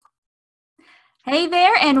Hey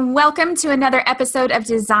there, and welcome to another episode of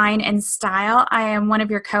Design and Style. I am one of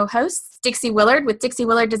your co hosts, Dixie Willard with Dixie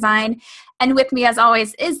Willard Design. And with me, as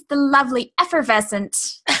always, is the lovely,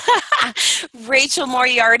 effervescent Rachel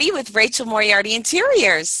Moriarty with Rachel Moriarty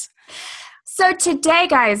Interiors. So, today,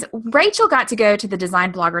 guys, Rachel got to go to the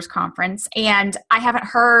Design Bloggers Conference, and I haven't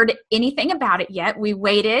heard anything about it yet. We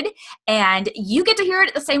waited, and you get to hear it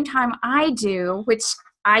at the same time I do, which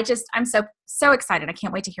I'm so excited. I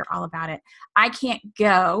can't wait to hear all about it. I can't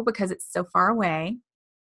go because it's so far away.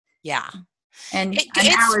 Yeah. And it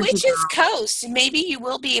switches coasts. Maybe you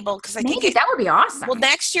will be able, because I think that would be awesome. Well,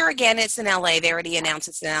 next year again, it's in LA. They already announced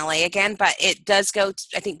it's in LA again, but it does go,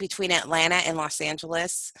 I think, between Atlanta and Los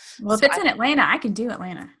Angeles. Well, if it's in Atlanta, I can do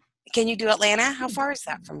Atlanta. Can you do Atlanta? How far is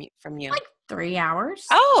that from you? Like 3 hours.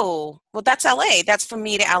 Oh, well, that's LA. That's from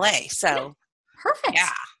me to LA. So perfect.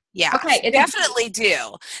 Yeah, okay, definitely do.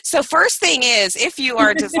 So first thing is, if you are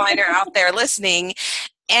a designer out there listening,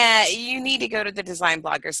 you need to go to the Design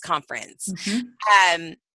Bloggers Conference.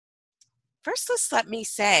 Mm-hmm. First, let me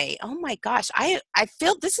say, oh my gosh, I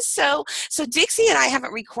feel this is so Dixie and I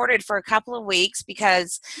haven't recorded for a couple of weeks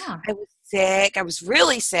because I was sick. I was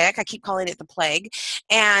really sick. I keep calling it the plague.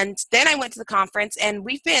 And then I went to the conference and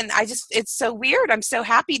it's so weird. I'm so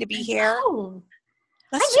happy to be here.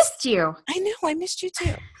 I missed you. I know, I missed you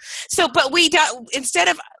too. So, but instead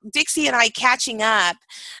of Dixie and I catching up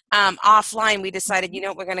offline, we decided,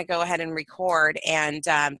 we're going to go ahead and record and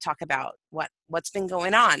talk about what's been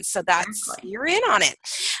going on. So you're in on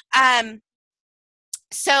it.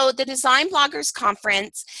 So the Design Bloggers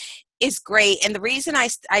Conference is great. And the reason I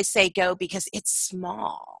say go, because it's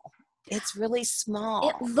small. It's really small.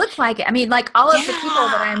 It looked like it. I mean, like all of the people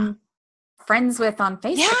that I'm friends with on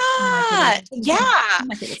Facebook. Like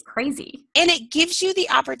it was crazy. And it gives you the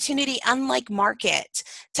opportunity, unlike Market,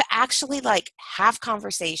 to actually have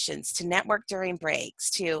conversations, to network during breaks,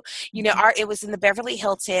 to, it was in the Beverly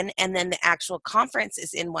Hilton, and then the actual conference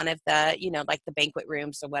is in one of the, the banquet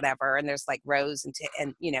rooms or whatever. And there's rows and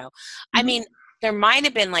I mean, there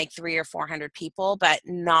might've been 300 or 400 people, but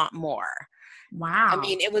not more. Wow. I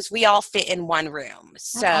mean, we all fit in one room.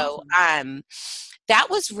 So,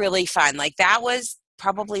 that was really fun. That was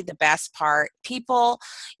probably the best part. People,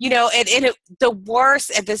 the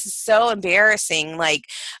worst, and this is so embarrassing,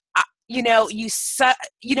 you know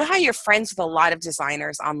how you're friends with a lot of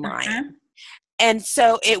designers online. And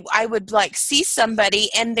so I would see somebody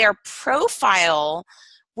and their profile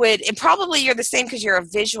and probably you're the same because you're a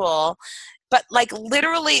visual, but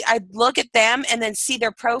literally I'd look at them and then see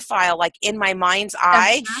their profile in my mind's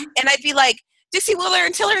eye, and I'd be like, Dixie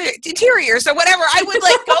Willard Interiors or whatever. I would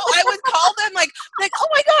I would call them oh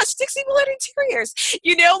my gosh, Dixie Willard Interiors,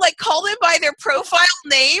 call them by their profile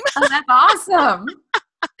name. Oh, that's awesome.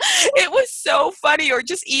 It was so funny. Or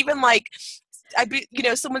just even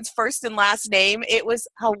someone's first and last name. It was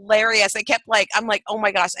hilarious. I kept I'm oh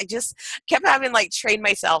my gosh, I just kept having train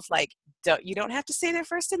myself you don't have to say their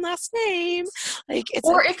first and last name.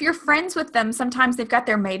 If you're friends with them, sometimes they've got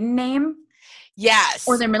their maiden name. Yes.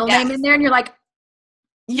 Or their middle name in there, and you're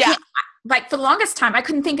yeah. For the longest time, I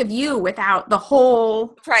couldn't think of you without the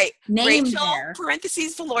whole name Rachel, there.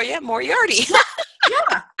 parentheses, Valoria Moriarty.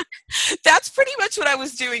 Yeah. That's pretty much what I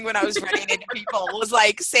was doing when I was running into people, was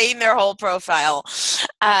saying their whole profile.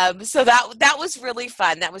 So that was really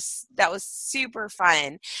fun. That was super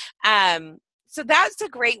fun. So that's a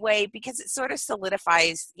great way, because it sort of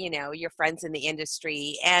solidifies, your friends in the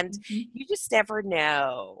industry, and you just never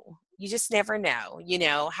know. You just never know,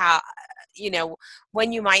 how,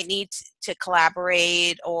 when you might need to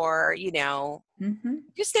collaborate, or,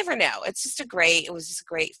 just never know. It was just a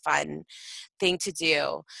great fun thing to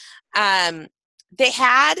do. They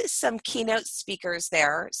had some keynote speakers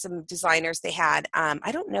there, some designers they had.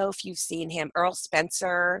 I don't know if you've seen him, Earl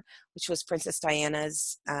Spencer, which was Princess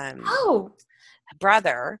Diana's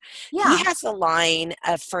brother. Yeah. He has a line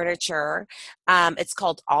of furniture. It's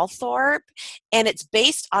called Althorp, and it's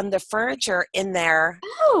based on the furniture in their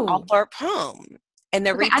Althorp home. And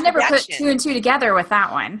I never put two and two together with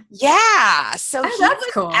that one. Yeah. So he was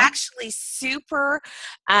cool. Actually super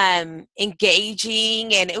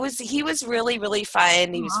engaging, and he was really, really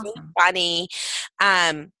fun. He was really funny.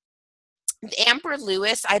 Amber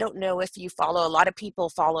Lewis, I don't know if you follow, a lot of people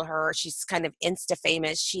follow her. She's kind of Insta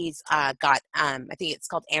famous. She's got, I think it's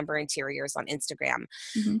called Amber Interiors on Instagram.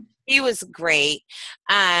 He was great.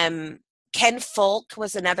 Ken Folk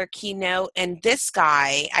was another keynote. And this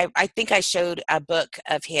guy, I think I showed a book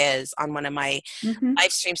of his on one of my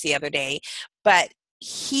live streams the other day, but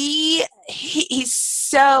he's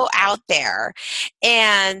so out there,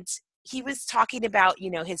 and he was talking about,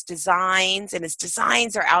 his designs, and his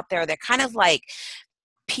designs are out there. They're kind of like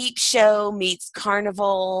Peep Show meets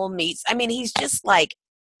Carnival meets, he's just like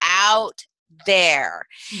out there.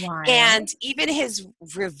 Wow. And even his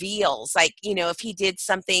reveals, like, if he did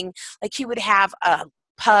something, like he would have a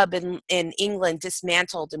pub in England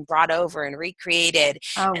dismantled and brought over and recreated.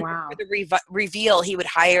 Oh, and wow. For the reveal, he would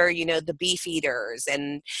hire, the beef eaters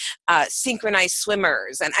and synchronized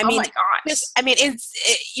swimmers. And Oh my gosh.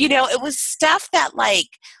 it was stuff that, like,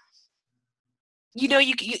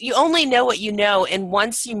 you only know what you know, and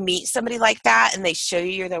once you meet somebody like that and they show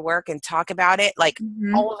you their work and talk about it, like,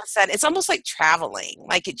 all of a sudden it's almost like traveling.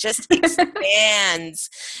 Like, it just expands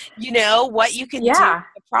what you can do with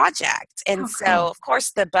the project. And so of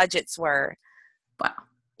course the budgets were,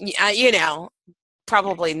 wow,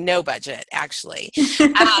 probably no budget, actually.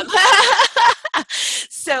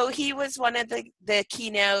 So he was one of the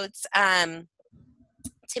keynotes.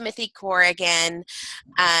 Timothy Corrigan.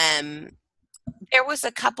 There was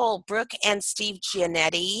a couple, Brooke and Steve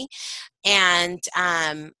Giannetti, and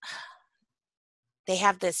they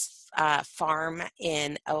have this farm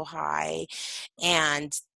in Ojai,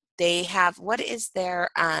 and they have,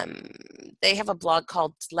 they have a blog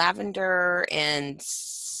called Lavender and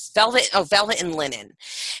Velvet and Linen.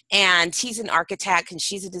 And he's an architect and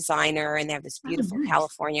she's a designer, and they have this beautiful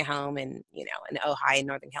California home in Ojai in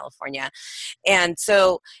Northern California. And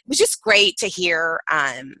so it was just great to hear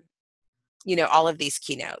all of these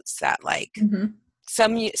keynotes that, like,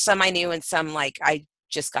 some I knew and some, like, I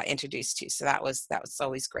just got introduced to. So that was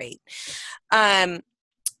always great.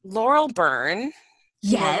 Laurel Byrne.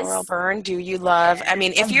 Yes. Laurel Byrne, do you love?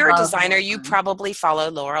 If you're a designer, you probably follow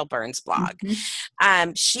Laurel Byrne's blog.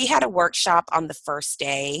 She had a workshop on the first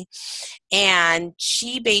day, and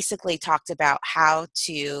she basically talked about how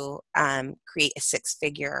to create a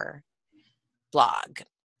six-figure blog.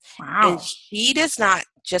 Wow. And she does not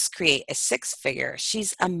just create a six-figure,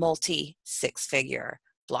 she's a multi-six-figure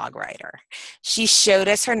blog writer. She showed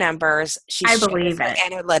us her numbers. I believe it.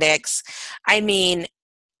 Analytics.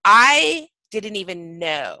 I didn't even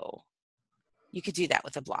know you could do that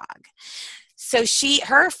with a blog. So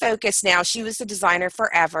her focus now, she was a designer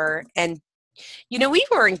forever. And,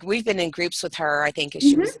 we've been in groups with her, I think, as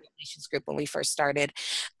she was in the relations group when we first started.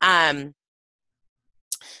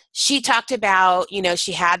 She talked about,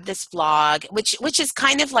 she had this blog, which is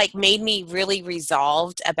kind of like made me really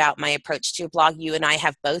resolved about my approach to a blog. You and I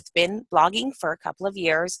have both been blogging for a couple of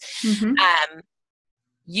years.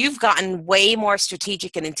 You've gotten way more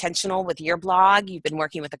strategic and intentional with your blog. You've been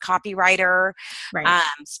working with a copywriter,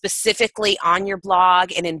 specifically on your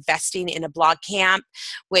blog, and investing in a blog camp,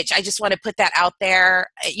 which I just want to put that out there,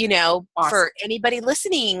 awesome. For anybody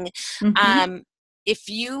listening. If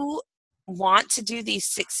you want to do these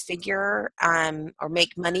six-figure or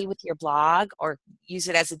make money with your blog or use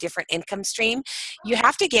it as a different income stream, you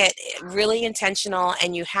have to get really intentional,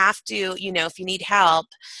 and you have to, if you need help,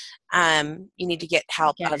 you need to get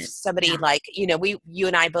help of somebody like, you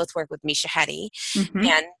and I both work with Misha Hetty,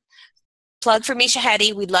 and plug for Misha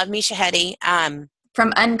Hetty. We love Misha Hetty.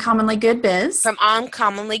 From Uncommonly Good Biz. From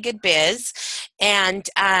Uncommonly Good Biz. And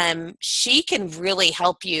she can really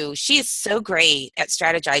help you. She is so great at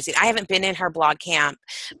strategizing. I haven't been in her blog camp,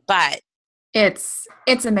 but it's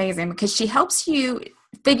amazing because she helps you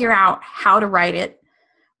figure out how to write it.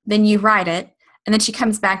 Then you write it. And then she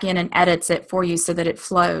comes back in and edits it for you so that it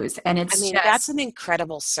flows. And that's an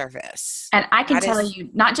incredible service. And I can tell you,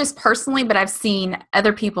 not just personally, but I've seen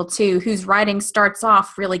other people too, whose writing starts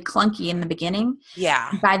off really clunky in the beginning.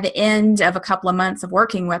 Yeah. By the end of a couple of months of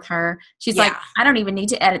working with her, she's like, I don't even need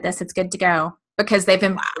to edit this. It's good to go, because they've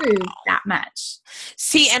improved that much.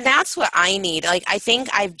 See, and that's what I need. Like, I think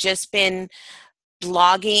I've just been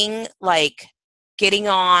blogging, like getting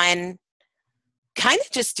on, kind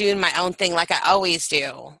of just doing my own thing like I always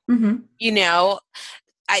do.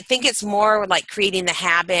 I think it's more like creating the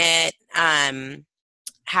habit, having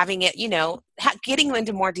it, getting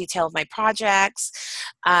into more detail of my projects,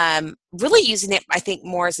 really using it, I think,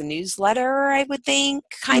 more as a newsletter, I would think,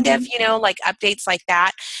 kind of, like updates like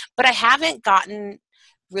that. But I haven't gotten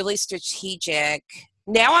really strategic.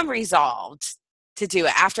 Now I'm resolved to do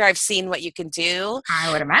it after I've seen what you can do.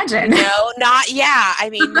 I would imagine. Not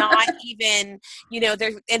even,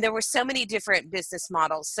 there were so many different business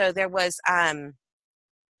models. So there was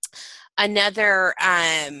another,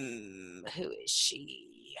 who is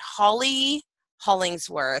she? Holly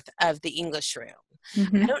Hollingsworth of the English Room.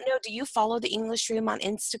 I don't know. Do you follow the English Room on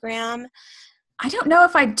Instagram? I don't know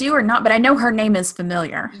if I do or not, but I know her name is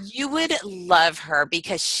familiar. You would love her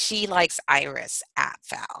because she likes Iris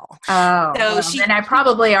Apfel. Oh, So well, then I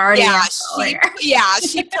probably already am familiar.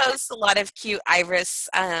 she posts a lot of cute Iris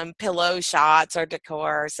pillow shots or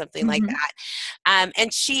decor or something like Mhm. that.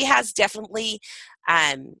 And she has definitely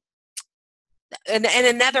um, and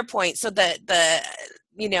another point, so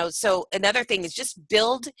so another thing is just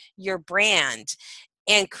build your brand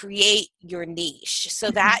and create your niche. So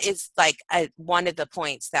Mhm. that is like one of the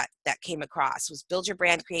points that came across was build your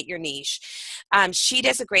brand, create your niche. She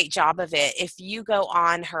does a great job of it. If you go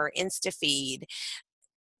on her Insta feed,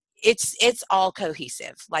 it's all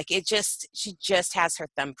cohesive. Like she just has her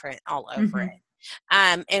thumbprint all over it.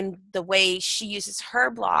 Mhm. And the way she uses her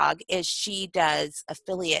blog is she does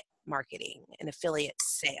affiliate marketing and affiliate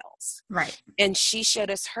sales. Right. And she showed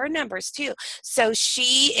us her numbers too. So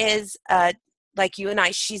she is, like you and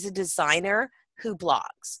I, she's a designer who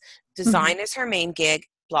blogs. Mhm. Design is her main gig.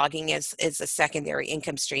 Blogging is a secondary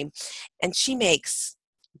income stream. And she makes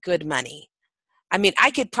good money. I mean, I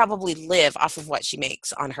could probably live off of what she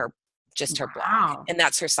makes on her blog. Wow. And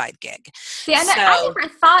that's her side gig. See, I So never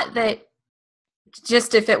thought that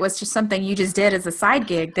just if it was just something you just did as a side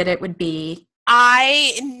gig, that it would be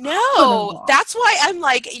I know. profitable. That's why I'm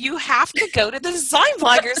like, you have to go to the Design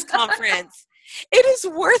Bloggers Conference. It is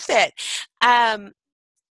worth it.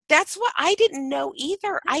 That's what I didn't know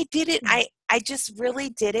either. I just really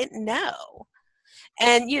didn't know.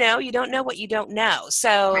 And you don't know what you don't know.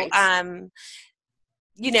 So Right.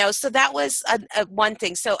 so that was a one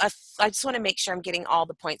thing. So I just want to make sure I'm getting all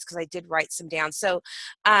the points because I did write some down. So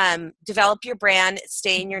develop your brand,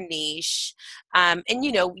 stay in your niche. And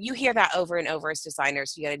you hear that over and over as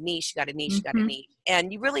designers. You got a niche, you got a niche, you got a Mhm. niche.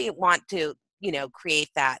 And you really want to create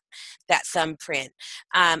that thumbprint.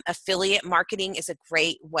 Affiliate marketing is a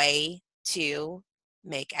great way to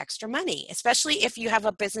make extra money, especially if you have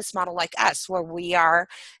a business model like us where we are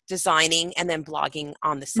designing and then blogging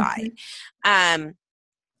on the side. Mhm. um,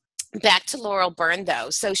 Back to Laurel Byrne, though.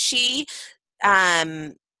 So she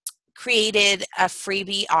um, created a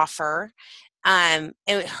freebie offer. And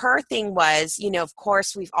her thing was, of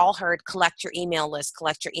course, we've all heard collect your email list,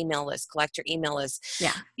 collect your email list, collect your email list.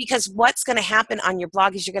 Yeah. Because what's going to happen on your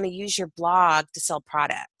blog is you're going to use your blog to sell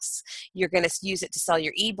products. You're going to use it to sell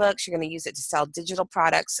your ebooks. You're going to use it to sell digital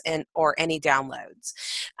products or any downloads.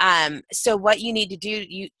 So what you need to do,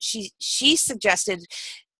 she suggested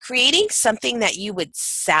creating something that you would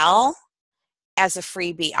sell as a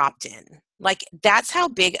freebie opt-in. Like that's how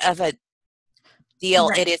big of a deal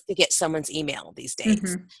Right. it is to get someone's email these days.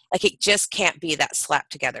 Mhm. Like it just can't be that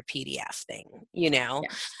slapped together PDF thing. Yeah.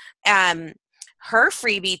 Her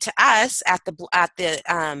freebie to us at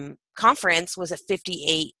the conference was a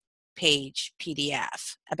 58-page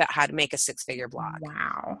PDF about how to make a six-figure blog.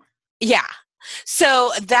 Wow. Yeah.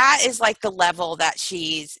 So that is like the level that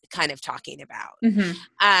she's kind of talking about. Mhm.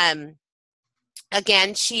 Um,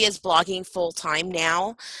 Again, she is blogging full time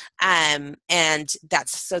now, and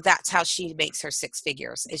that's how she makes her six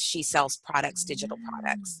figures. Is she sells products, digital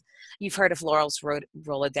products. You've heard of Laurel's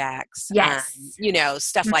Rolodex, Yes.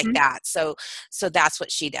 stuff like Mhm. that. So that's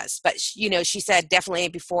what she does. But she said definitely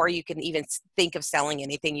before you can even think of selling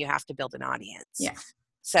anything, you have to build an audience. Yeah.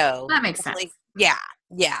 So That makes definitely, sense. yeah,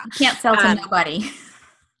 yeah. You can't sell to Um, nobody.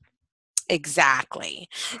 Exactly.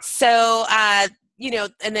 So,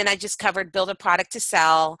 and then I just covered build a product to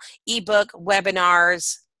sell, ebook,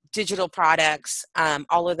 webinars, digital products.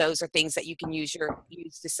 All of those are things that you can use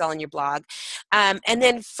to sell in your blog. And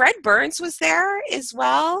then Fred Burns was there as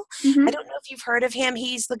well. I Mhm. don't know if you've heard of him.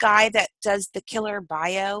 He's the guy that does the Killer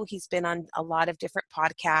Bio. He's been on a lot of different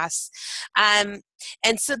podcasts. And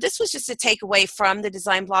so this was just a takeaway from the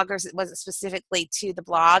design bloggers. It wasn't specifically to the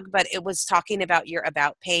blog, but it was talking about your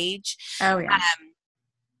about page. Oh yeah.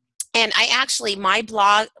 And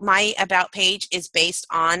my about page is based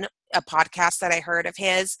on a podcast that I heard of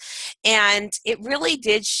his. And it really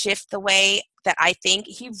did shift the way that I think.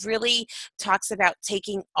 He really talks about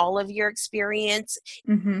taking all of your experience.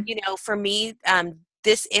 Mhm. For me,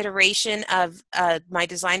 this iteration of my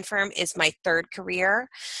design firm is my third career.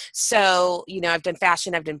 So, I've done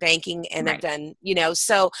fashion, I've done banking, and I've Right. done,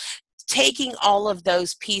 so taking all of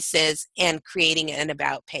those pieces and creating an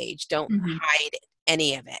about page. Don't Mhm. hide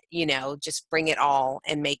any of it, just bring it all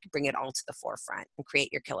and bring it all to the forefront and create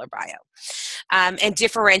your killer bio. And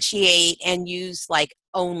differentiate and use like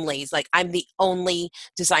onlys. Like I'm the only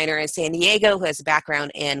designer in San Diego who has a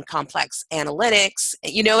background in complex analytics.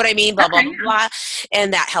 You know what I mean? Blah, blah, Okay. blah, blah.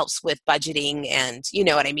 And that helps with budgeting and you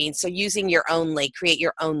know what I mean? So using your only, create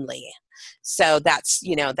your only. So that's,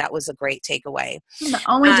 that was a great takeaway. I'm the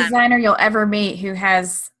only Um, designer you'll ever meet who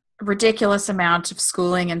has ridiculous amount of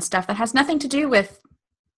schooling and stuff that has nothing to do with.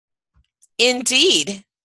 Indeed.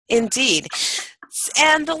 Indeed.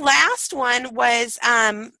 And the last one was,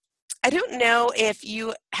 I don't know if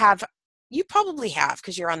you probably have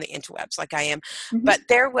because you're on the interwebs like I am, but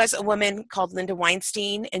there was a woman called Linda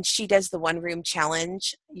Weinstein, and she does the one room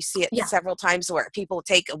challenge. You see it several times where people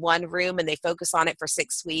take one room and they focus on it for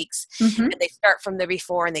 6 weeks, and they start from the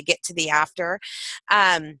before and they get to the after.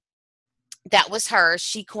 That was her.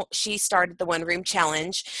 She started the one room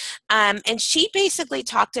challenge, and she basically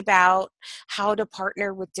talked about how to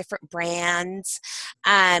partner with different brands.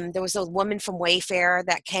 There was a woman from Wayfair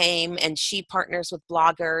that came, and she partners with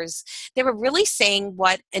bloggers. They were really saying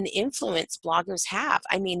what an influence bloggers have.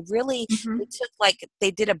 I mean, really, they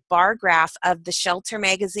did a bar graph of the shelter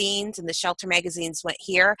magazines, and the shelter magazines went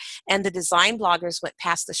here, and the design bloggers went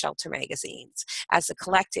past the shelter magazines. As a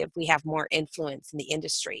collective, we have more influence in the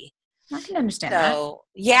industry. I can understand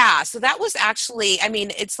that. So that was actually, I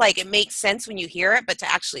mean, it's like, it makes sense when you hear it, but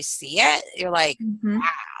to actually see it, you're like, wow,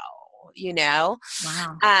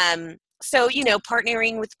 Wow. So,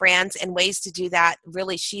 partnering with brands and ways to do that,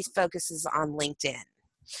 really, she focuses on LinkedIn,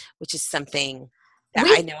 which is something that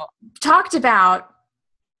I know. Talked about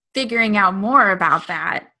figuring out more about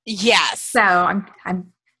that. Yes. So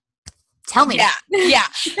I'm tell me. Yeah.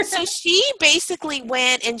 So she basically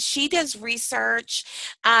went and she does research,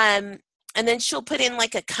 and then she'll put in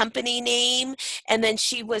like a company name, and then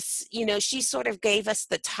she was, she sort of gave us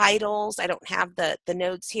the titles. I don't have the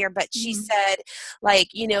notes here, but she said, like,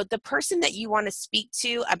 the person that you want to speak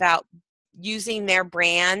to about using their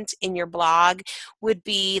brand in your blog would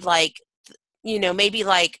be like, maybe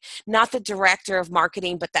like not the director of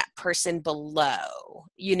marketing, but that person below,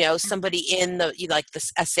 somebody in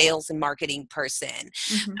a sales and marketing person.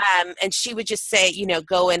 And she would just say,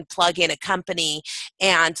 go and plug in a company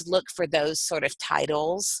and look for those sort of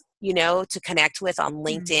titles, to connect with on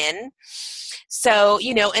LinkedIn. So,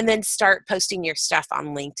 and then start posting your stuff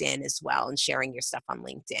on LinkedIn as well and sharing your stuff on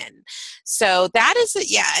LinkedIn. So that is,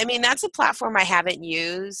 that's a platform I haven't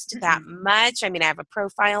used that much. I mean, I have a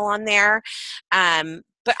profile on there,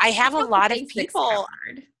 but I have a lot of people.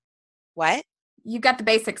 Covered. What? You got the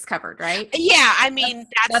basics covered, right? Yeah, I mean,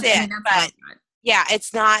 that's it. But yeah,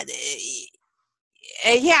 it's not.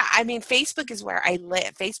 I mean, Facebook is where I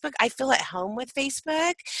live. Facebook, I feel at home with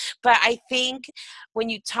Facebook, but I think when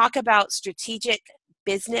you talk about strategic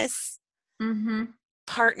business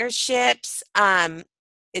partnerships,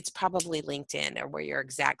 it's probably LinkedIn or where your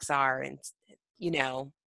execs are, and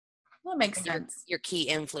well, it makes sense. Your key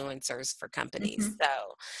influencers for companies.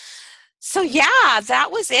 So yeah, that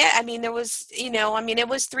was it. I mean, there was, it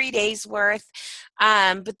was 3 days worth,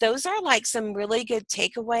 but those are like some really good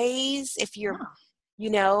takeaways if you're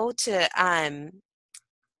to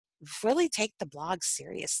really take the blog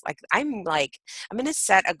serious. Like I'm going to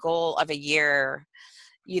set a goal of a year,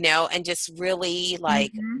 and just really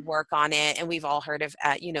work on it. And we've all heard of,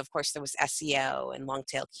 of course there was SEO and long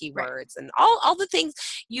tail keywords and all the things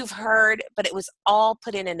you've heard, but it was all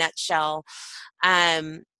put in a nutshell.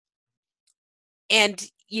 And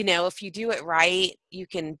if you do it right, you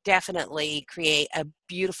can definitely create a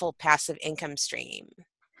beautiful passive income stream.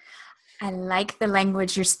 I like the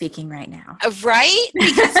language you're speaking right now. Right?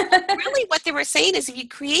 Because really what they were saying is if you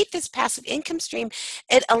create this passive income stream,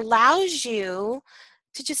 it allows you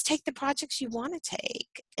to just take the projects you want to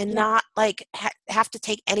take and not have to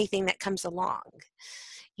take anything that comes along,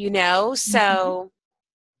 So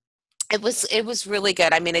it was really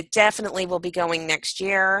good. I mean, it definitely will be going next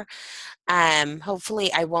year.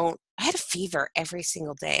 Hopefully I had a fever every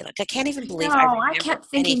single day. Like I can't even believe I kept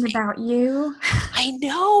thinking about you. I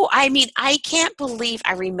know. I mean, I can't believe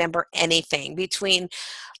I remember anything between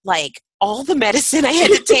like all the medicine I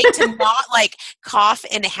had to take to not like cough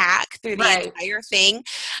and hack through the entire thing.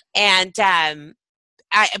 And I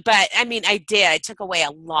did. I took away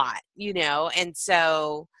a lot, and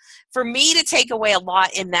so for me to take away a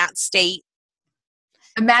lot in that state.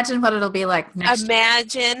 Imagine what it'll be like next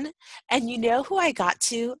year. And you know who I got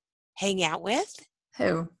to hang out with?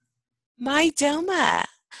 Who? My Doma.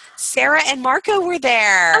 Sarah and Marco were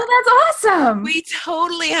there. Oh, that's awesome. We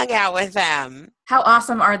totally hung out with them. How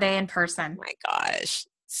awesome are they in person? Oh my gosh.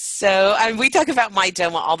 So we talk about My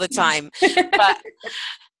Doma all the time. But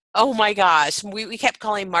oh my gosh. We kept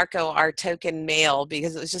calling Marco our token male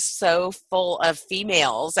because it was just so full of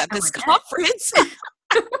females at this conference.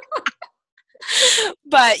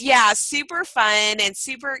 But yeah, super fun and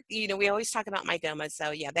super, we always talk about My Doma.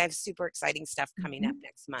 So yeah, they have super exciting stuff coming up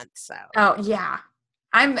next month. So. Oh yeah.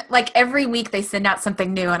 I'm like every week they send out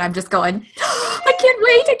something new and I'm just going, I can't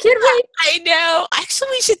wait. I can't wait. I know. Actually,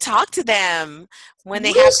 we should talk to them when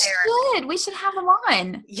they We have should. We should have them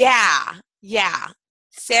on. Yeah. Yeah.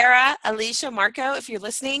 Sarah, Alicia, Marco, if you're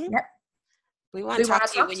listening, Yep. we want to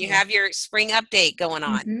talk to you when you have your spring update going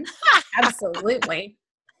on. Mm-hmm. Absolutely.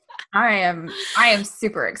 I am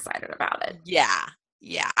super excited about it. Yeah.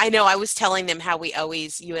 Yeah. I know. I was telling them how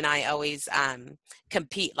you and I always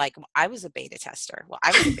compete. Like I was a beta tester. Well,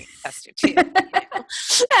 I was a beta tester too.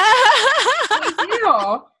 We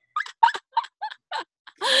do.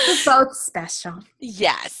 We're both special.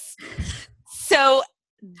 Yes. So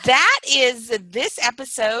that is this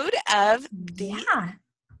episode of the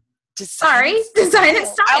Design and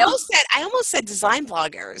Style. I almost said design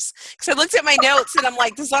bloggers because I looked at my notes and I'm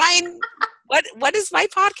like, design. What is my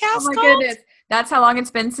podcast Oh my called? goodness. That's how long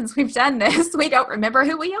it's been since we've done this. We don't remember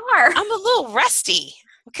who we are. I'm a little rusty.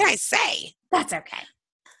 What can I say? That's okay.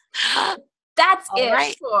 That's All it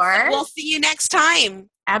right. for. We'll see you next time.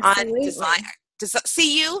 Absolutely. On design.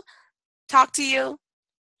 See you. Talk to you.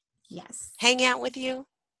 Yes. Hang out with you.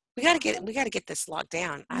 We gotta get this locked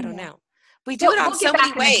down. I don't know. We do it on so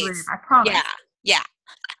many ways. I promise. Yeah.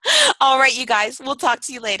 All right, you guys. We'll talk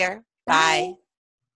to you later. Bye.